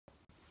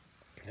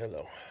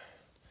Hello.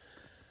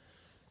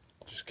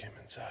 Just came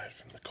inside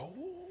from the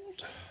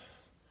cold.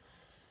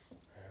 And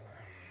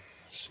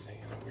I'm sitting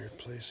in a weird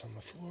place on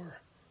the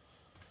floor.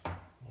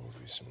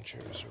 Moving some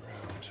chairs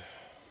around.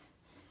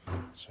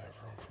 So I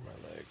have room for my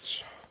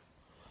legs.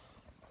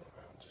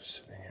 I'm just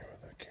sitting here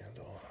with a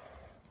candle.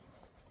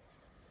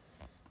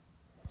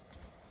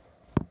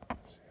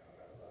 See how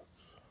that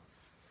looks.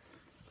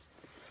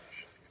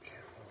 Shift the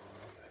candle a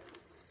little bit.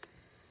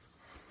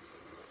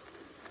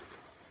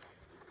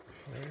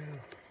 Yeah.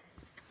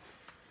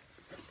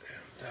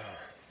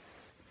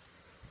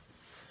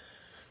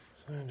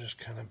 And so I'm just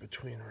kind of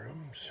between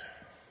rooms.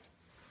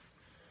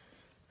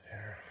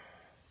 Here.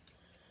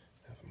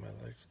 Having my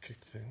legs kick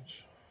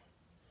things.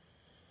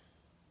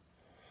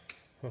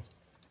 Huh.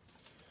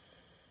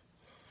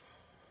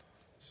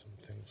 Some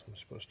things I'm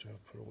supposed to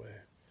have put away.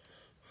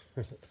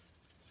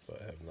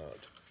 But I have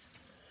not.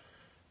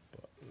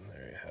 But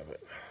there you have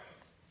it.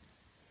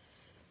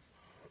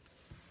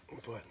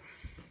 But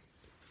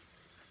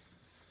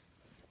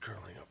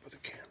curling up with a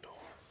candle.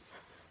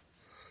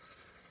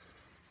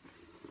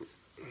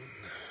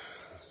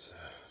 It's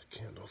a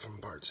candle from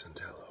Bart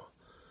Santello.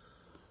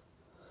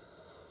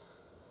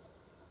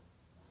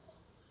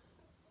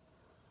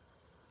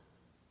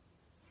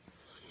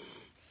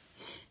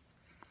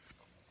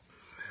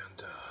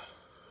 And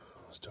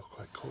still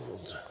quite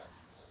cold.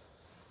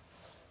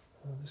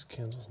 This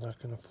candle's not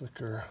going to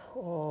flicker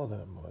all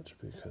that much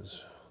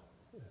because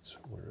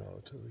we're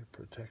relatively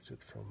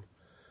protected from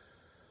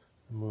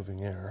the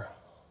moving air,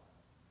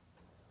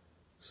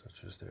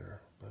 such as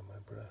there by my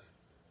breath.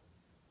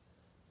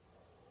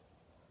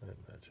 I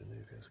imagine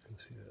you guys can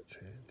see that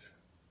change.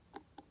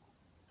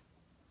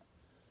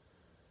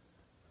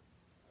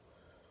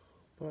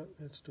 But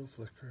it still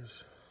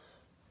flickers.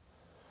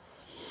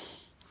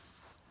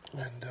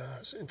 And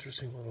it's an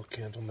interesting little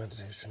candle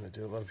meditation to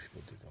do. A lot of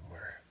people do them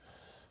where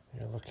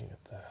you're looking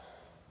at the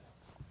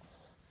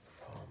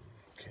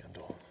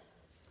candle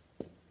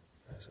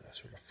as a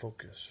sort of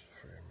focus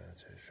for your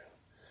meditation.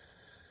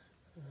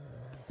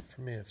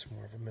 For me, it's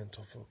more of a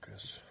mental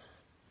focus.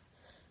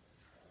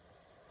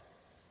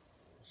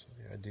 So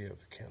the idea of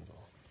the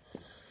candle, I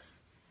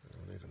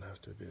don't even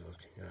have to be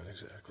looking at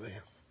exactly.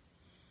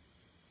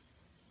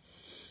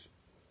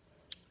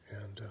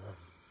 And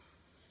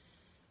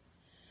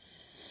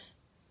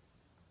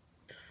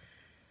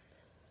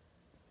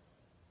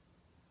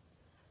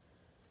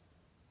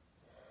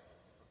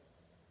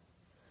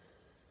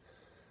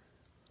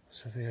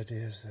so the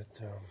idea is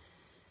that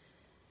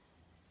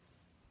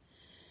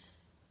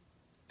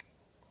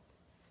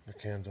the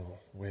candle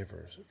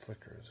wavers, it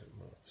flickers, it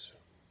moves.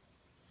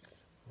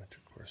 Which,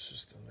 of course,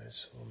 is the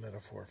nice little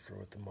metaphor for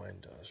what the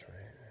mind does,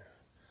 right?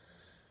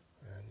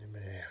 And you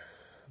may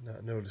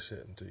not notice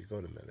it until you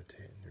go to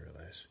meditate and you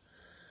realize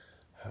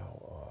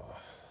how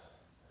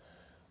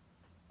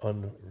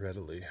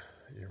unreadily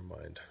your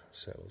mind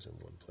settles in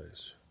one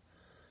place.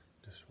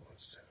 Just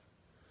wants to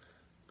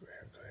go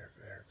here, go here,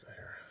 go here, go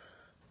here.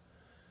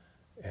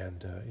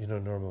 And,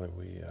 normally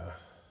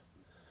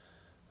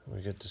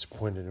we get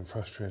disappointed and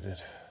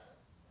frustrated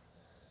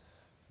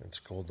and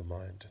scold the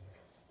mind and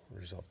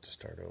resolve to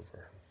start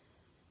over.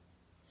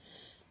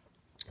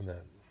 And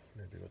that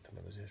may be what the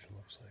meditation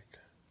looks like.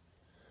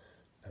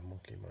 That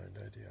monkey mind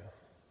idea.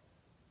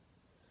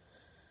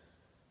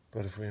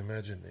 But if we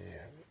imagine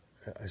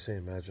I say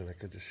imagine, I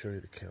could just show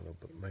you the candle,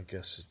 but my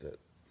guess is that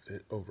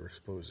it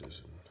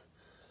overexposes, and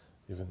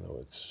even though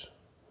it's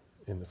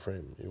in the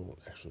frame, you won't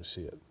actually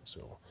see it.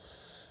 So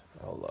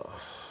I'll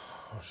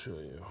show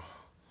you.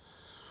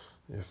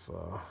 If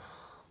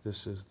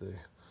this is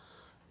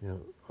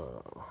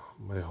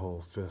my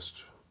whole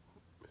fist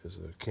is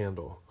a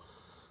candle,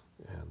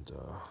 and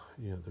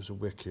there's a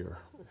wick here,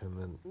 and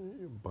then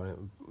by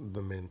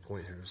the main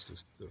point here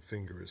is the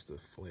finger is the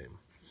flame.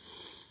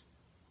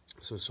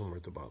 So somewhere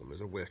at the bottom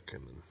is a wick,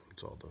 and then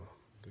it's all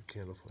the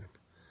candle flame.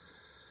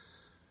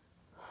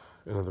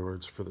 In other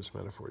words, for this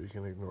metaphor, you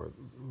can ignore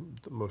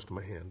most of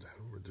my hand.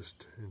 We're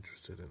just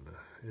interested in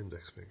the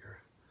index finger.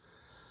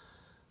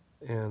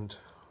 And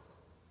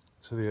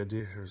so the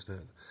idea here is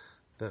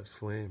that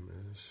flame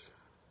is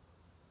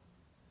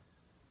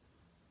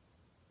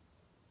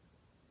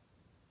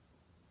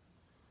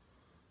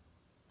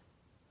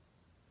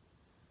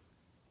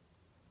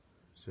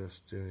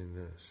just doing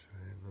this,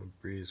 right? The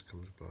breeze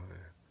comes by,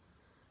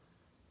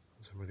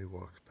 somebody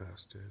walks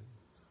past it,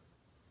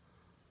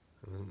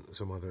 and then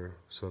some other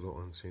subtle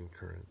unseen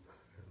current,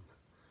 and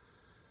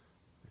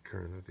the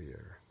current of the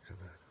air kind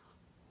of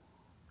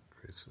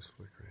creates this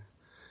flickering.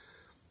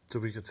 So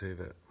we could say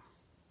that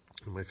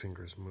my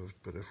fingers moved,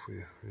 but if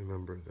we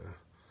remember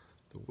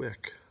the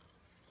wick,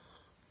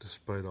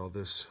 despite all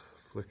this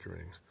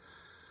flickering,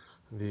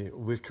 the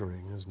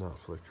wickering is not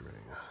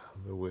flickering.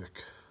 The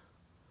wick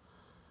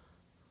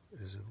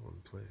is in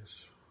one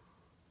place.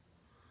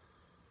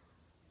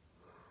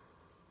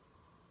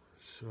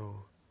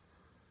 So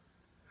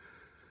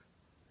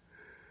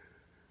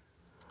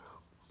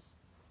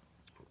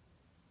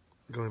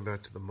going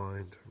back to the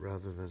mind,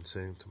 rather than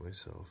saying to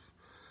myself,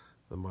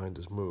 the mind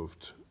is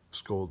moved,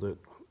 scold it,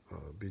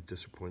 be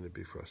disappointed,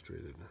 be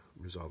frustrated,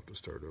 resolve to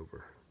start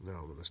over. Now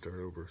I'm going to start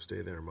over.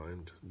 Stay there,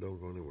 mind. Don't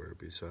go anywhere.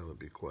 Be silent,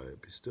 be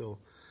quiet, be still.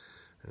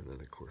 And then,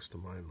 of course, the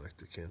mind, like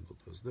the candle,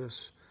 does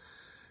this.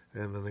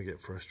 And then I get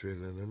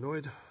frustrated and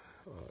annoyed,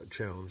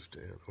 challenged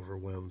and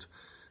overwhelmed.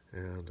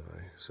 And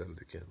I said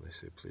it again. I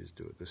say, please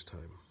do it this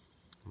time.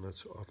 And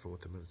that's often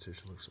what the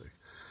meditation looks like.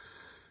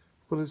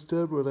 But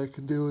instead, what I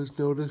can do is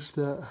notice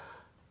that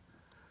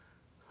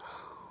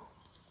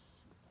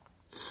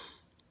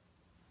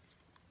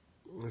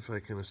if I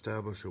can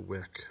establish a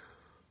wick,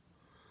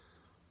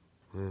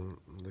 then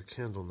the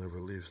candle never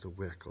leaves the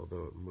wick,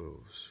 although it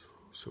moves.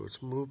 So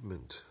its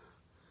movement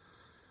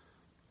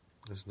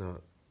is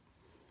not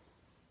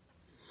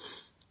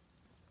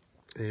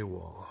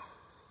AWOL.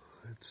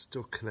 It's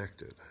still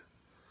connected.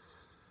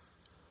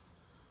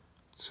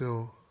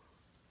 So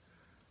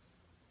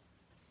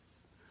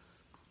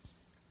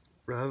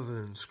rather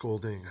than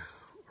scolding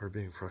or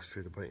being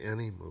frustrated by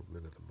any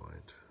movement of the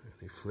mind,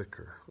 any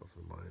flicker of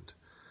the mind,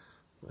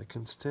 I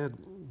can instead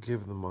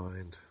give the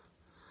mind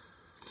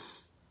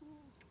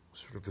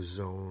sort of a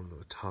zone,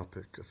 a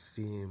topic, a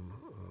theme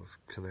of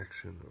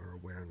connection or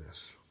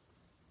awareness,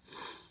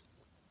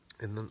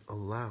 and then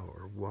allow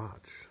or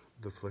watch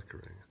the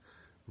flickering,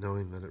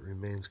 knowing that it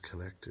remains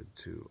connected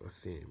to a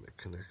theme.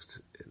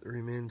 It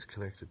remains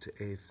connected to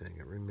a thing.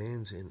 It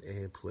remains in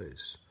a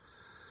place.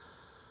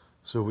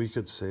 So we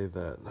could say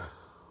that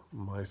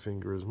my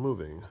finger is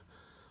moving,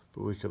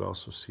 but we could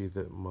also see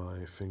that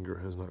my finger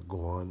has not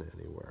gone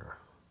anywhere.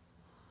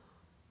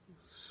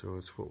 So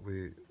it's what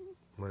we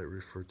might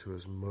refer to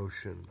as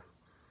motion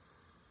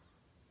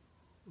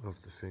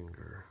of the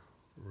finger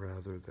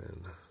rather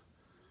than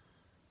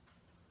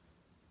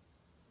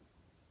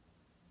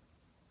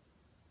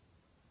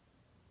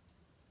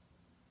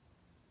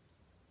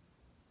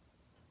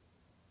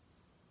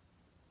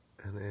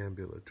an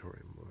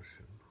ambulatory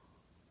motion.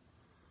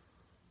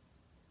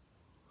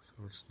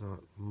 So it's not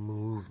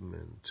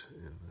movement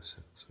in the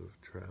sense of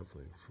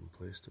traveling from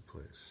place to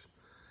place,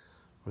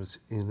 but it's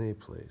in a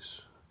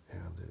place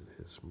and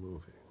it is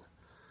moving.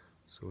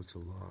 So it's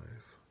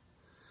alive.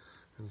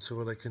 And so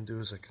what I can do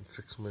is I can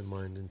fix my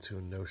mind into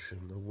a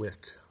notion, a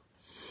wick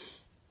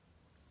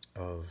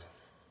of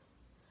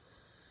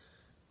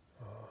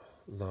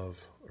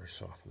love or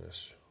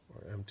softness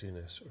or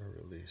emptiness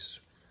or release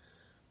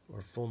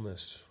or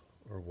fullness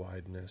or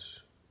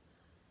wideness,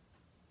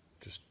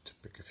 just to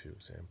pick a few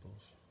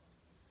examples.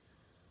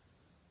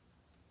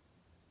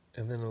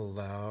 And then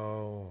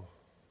allow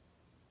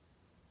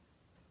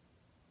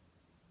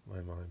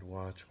my mind,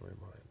 watch my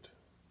mind.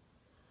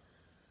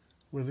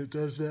 When it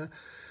does that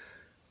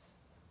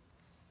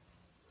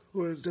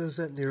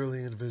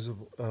nearly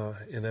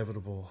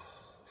inevitable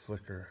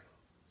flicker,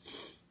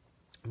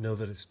 know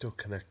that it's still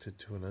connected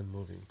to an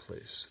unmoving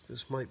place.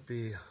 This might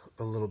be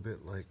a little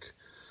bit like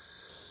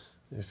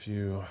if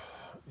you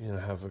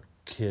have a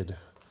kid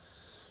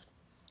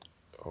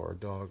or a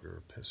dog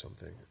or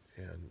something,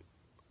 and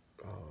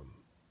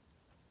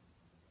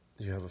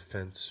you have a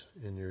fence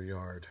in your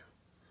yard,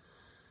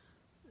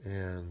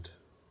 and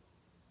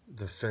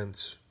the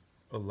fence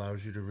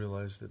allows you to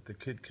realize that the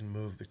kid can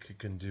move, the kid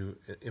can do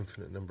an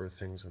infinite number of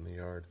things in the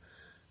yard,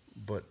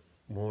 but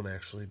won't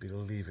actually be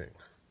leaving.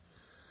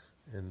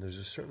 And there's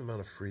a certain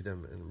amount of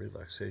freedom and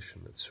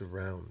relaxation that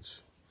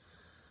surrounds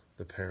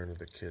the parent of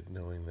the kid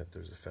knowing that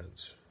there's a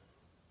fence.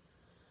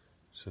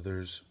 So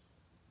there's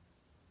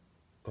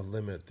a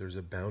limit, there's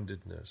a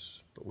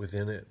boundedness, but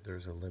within it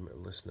there's a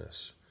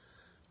limitlessness.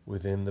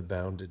 Within the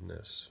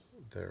boundedness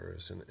there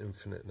is an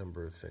infinite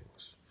number of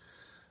things.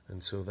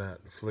 And so that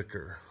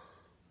flicker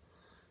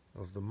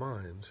of the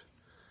mind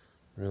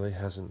really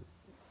hasn't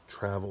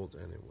traveled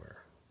anywhere,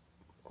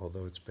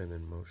 although it's been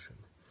in motion.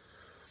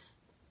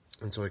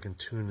 And so I can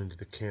tune into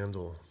the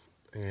candle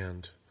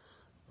and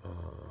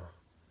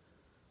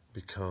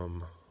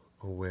become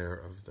aware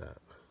of that.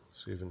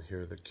 So even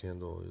here the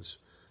candle is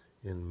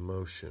in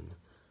motion,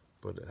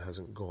 but it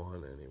hasn't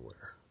gone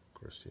anywhere.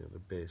 Of course, the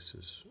base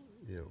is,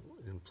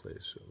 in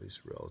place, at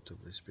least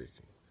relatively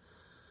speaking.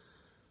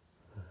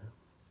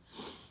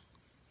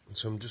 And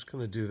so I'm just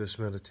going to do this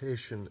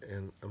meditation,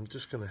 and I'm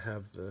just going to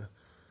have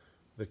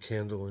the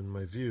candle in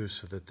my view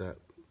so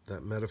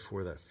that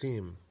metaphor, that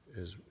theme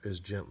is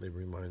gently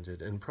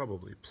reminded and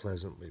probably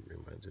pleasantly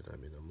reminded. I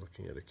mean, I'm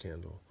looking at a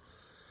candle.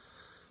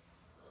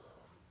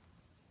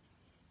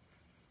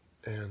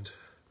 And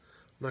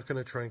I'm not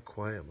going to try and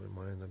quiet my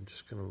mind. I'm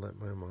just going to let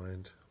my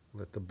mind,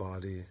 let the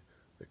body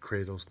that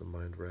cradles the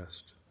mind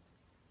rest.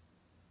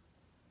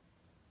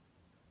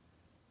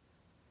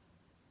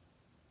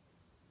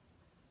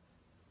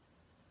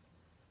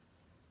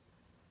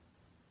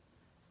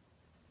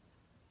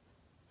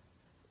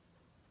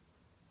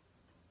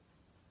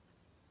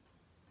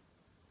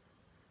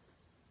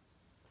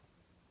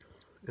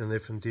 And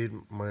if indeed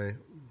my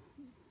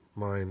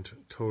mind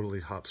totally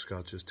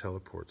hopscotches,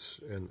 teleports,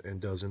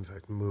 and does in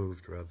fact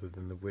move rather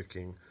than the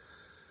wicking,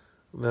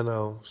 then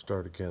I'll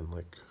start again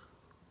like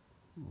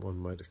one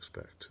might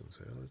expect and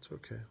say, it's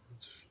okay,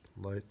 let's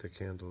light the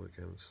candle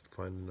again, let's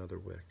find another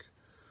wick.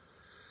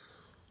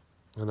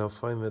 And I'll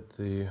find that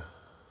the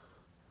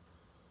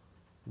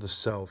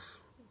self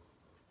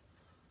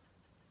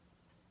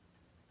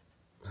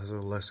has a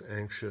less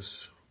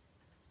anxious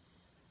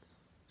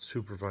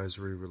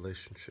supervisory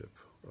relationship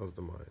of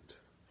the mind,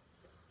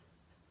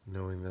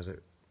 knowing that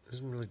it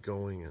isn't really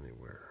going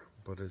anywhere,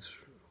 but it's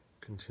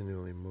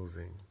continually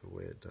moving the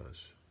way it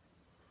does.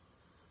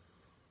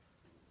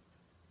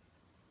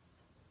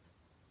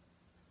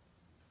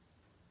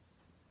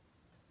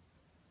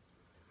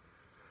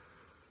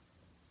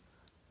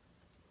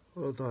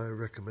 Although I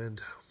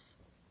recommend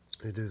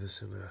you do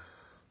this in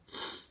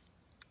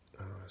a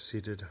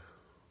seated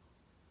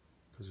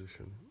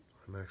position.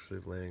 I'm actually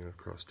laying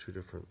across two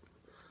different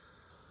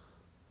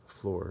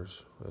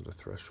floors at a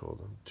threshold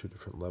on two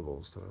different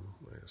levels that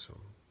so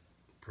I'm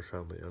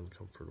profoundly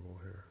uncomfortable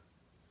here.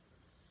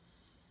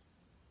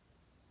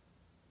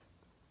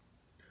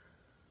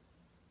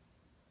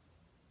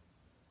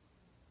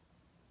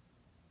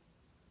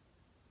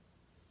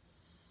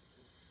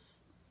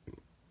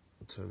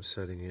 So I'm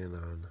setting in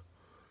on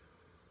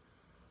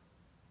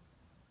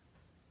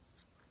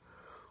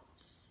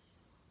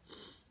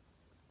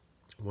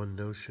one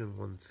notion,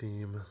 one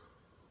theme,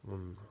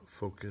 one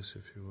focus,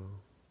 if you will.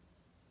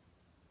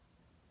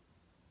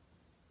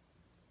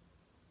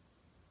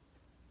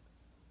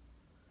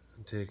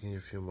 And taking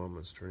a few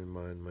moments to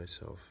remind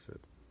myself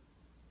that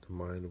the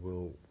mind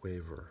will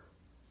waver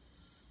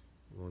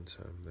once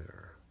I'm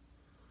there.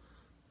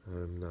 And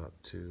I'm not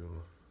to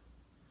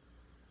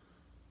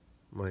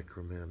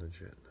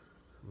micromanage it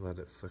and let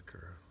it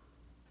flicker.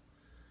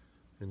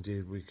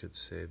 Indeed, we could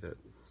say that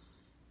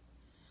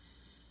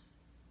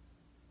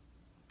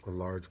a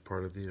large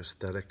part of the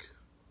aesthetic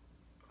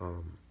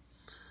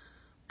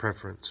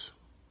preference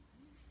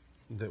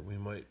that we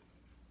might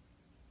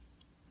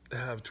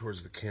have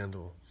towards the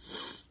candle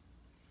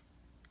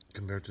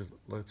compared to,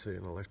 let's say,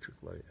 an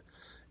electric light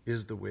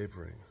is the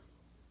wavering.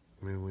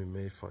 I mean, we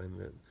may find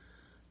that,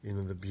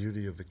 the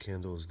beauty of the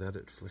candle is that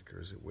it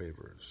flickers, it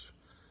wavers,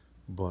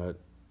 but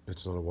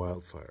it's not a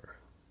wildfire.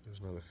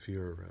 There's not a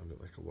fear around it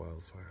like a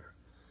wildfire.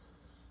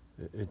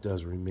 It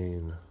does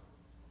remain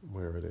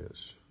where it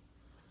is,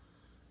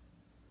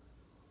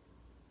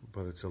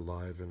 but it's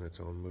alive in its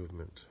own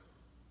movement.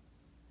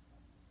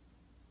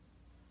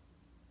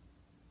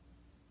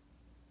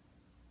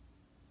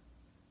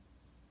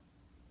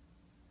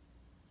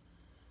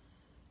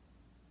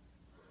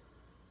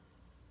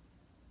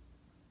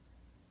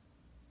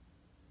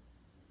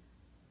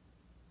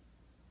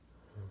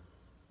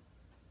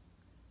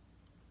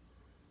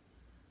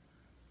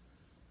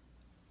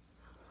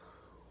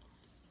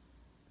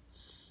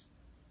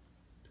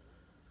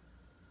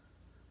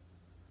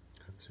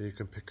 So you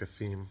can pick a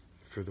theme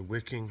for the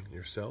wicking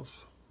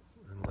yourself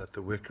and let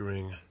the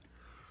wickering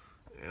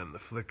and the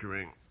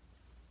flickering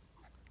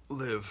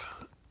live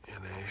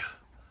in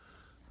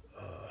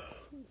a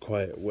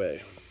quiet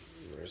way.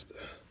 There's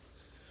the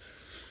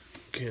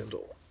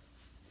candle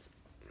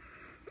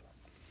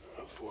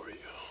for you.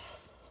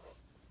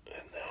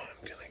 And now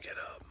I'm gonna get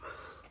up.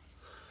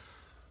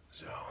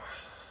 So,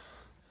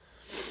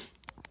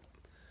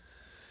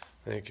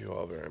 thank you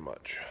all very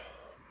much.